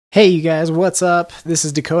Hey you guys, what's up? This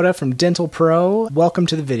is Dakota from DentalPro. Welcome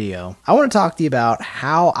to the video. I want to talk to you about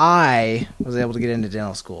how I was able to get into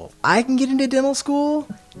dental school. I can get into dental school,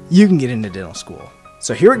 you can get into dental school.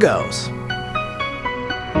 So here it goes.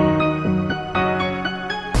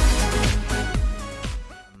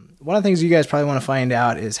 One of the things you guys probably want to find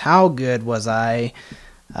out is how good was I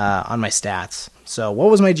on my stats. So what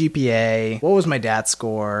was my GPA? What was my DAT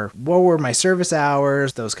score? What were my service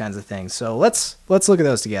hours? Those kinds of things. So let's look at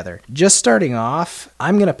those together. Just starting off,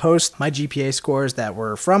 I'm going to post my GPA scores that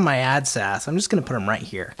were from my ADSAS. I'm just going to put them right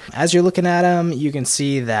here. As you're looking at them, you can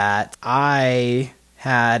see that I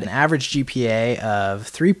had an average GPA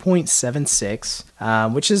of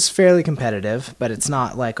 3.76, which is fairly competitive, but it's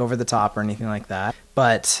not like over the top or anything like that.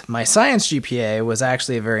 But my science GPA was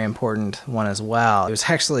actually a very important one as well. It was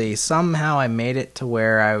actually somehow I made it to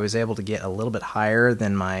where I was able to get a little bit higher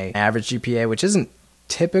than my average GPA, which isn't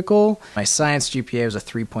typical. My science GPA was a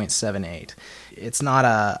 3.78. It's not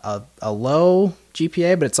a low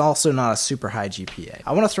GPA, but it's also not a super high GPA.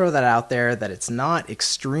 I want to throw that out there that it's not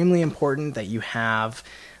extremely important that you have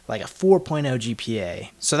like a 4.0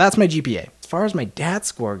 GPA. So that's my GPA. As far as my DAT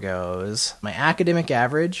score goes, my academic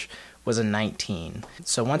average was a 19.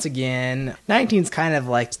 So once again, 19 is kind of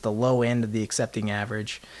like the low end of the accepting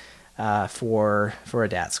average for a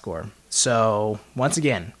DAT score. So once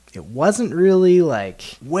again, it wasn't really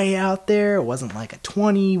like way out there. It wasn't like a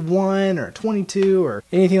 21 or a 22 or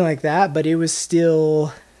anything like that, but it was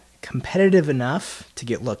still competitive enough to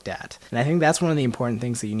get looked at. And I think that's one of the important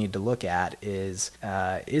things that you need to look at is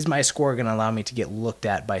my score going to allow me to get looked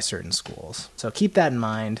at by certain schools? So keep that in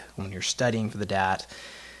mind when you're studying for the DAT.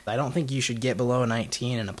 I don't think you should get below a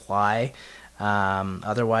 19 and apply.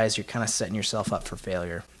 Otherwise, you're kind of setting yourself up for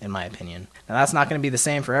failure, in my opinion. Now, that's not going to be the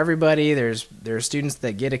same for everybody. There are students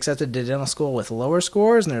that get accepted to dental school with lower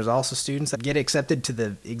scores, and there's also students that get accepted to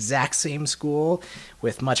the exact same school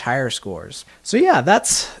with much higher scores. So yeah,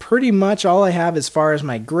 that's pretty much all I have as far as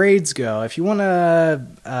my grades go. If you want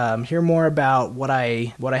to hear more about what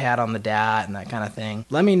I had on the DAT and that kind of thing,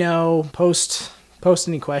 let me know. Post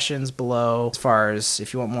any questions below as far as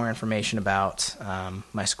if you want more information about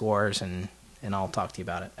my scores, and I'll talk to you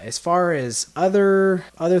about it. As far as other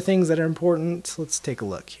things that are important, let's take a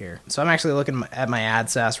look here. So I'm actually looking at my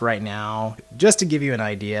ADSAS right now just to give you an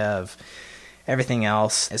idea of everything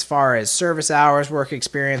else as far as service hours, work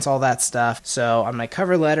experience, all that stuff. So on my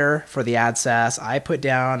cover letter for the ADSAS, I put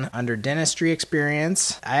down under dentistry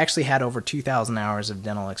experience. I actually had over 2,000 hours of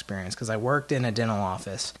dental experience because I worked in a dental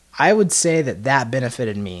office. I would say that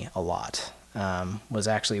benefited me a lot, was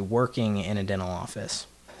actually working in a dental office.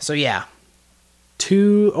 So yeah,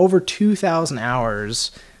 over 2,000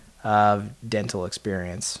 hours of dental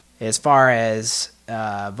experience. As far as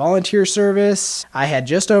volunteer service, I had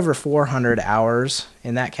just over 400 hours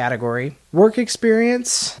in that category. Work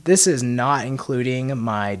experience, this is not including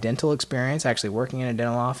my dental experience, actually working in a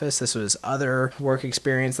dental office. This was other work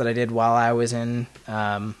experience that I did while I was in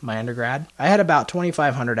my undergrad. I had about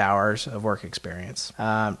 2,500 hours of work experience.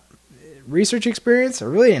 Research experience, I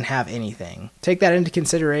really didn't have anything. Take that into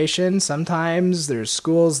consideration. Sometimes there's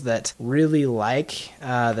schools that really like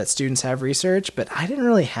that students have research, but I didn't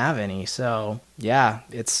really have any. So yeah,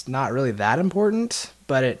 it's not really that important,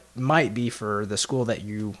 but it might be for the school that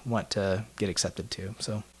you want to get accepted to.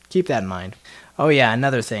 So keep that in mind. Oh yeah,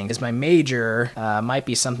 another thing is my major might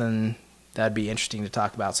be something that'd be interesting to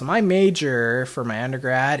talk about. So my major for my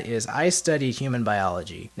undergrad is I studied human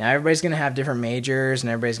biology. Now everybody's going to have different majors and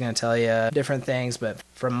everybody's going to tell you different things, but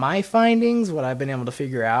from my findings, what I've been able to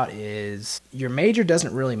figure out is your major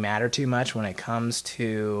doesn't really matter too much when it comes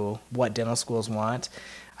to what dental schools want.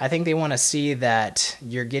 I think they want to see that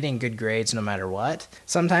you're getting good grades no matter what.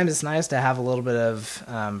 Sometimes it's nice to have a little bit of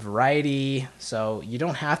variety, so you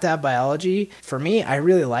don't have to have biology. For me, I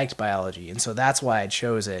really liked biology, and so that's why I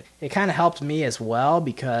chose it. It kind of helped me as well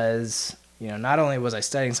because, not only was I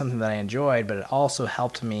studying something that I enjoyed, but it also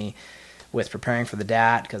helped me with preparing for the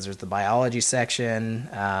DAT because there's the biology section,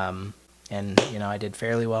 and I did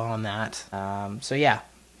fairly well on that. So yeah.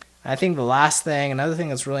 I think another thing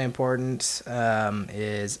that's really important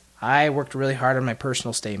is I worked really hard on my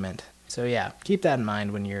personal statement. So yeah, keep that in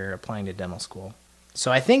mind when you're applying to dental school.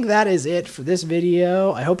 So I think that is it for this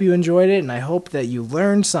video. I hope you enjoyed it, and I hope that you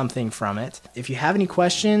learned something from it. If you have any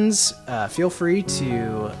questions, feel free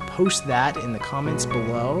to post that in the comments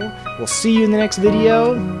below. We'll see you in the next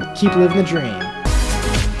video. Keep living the dream.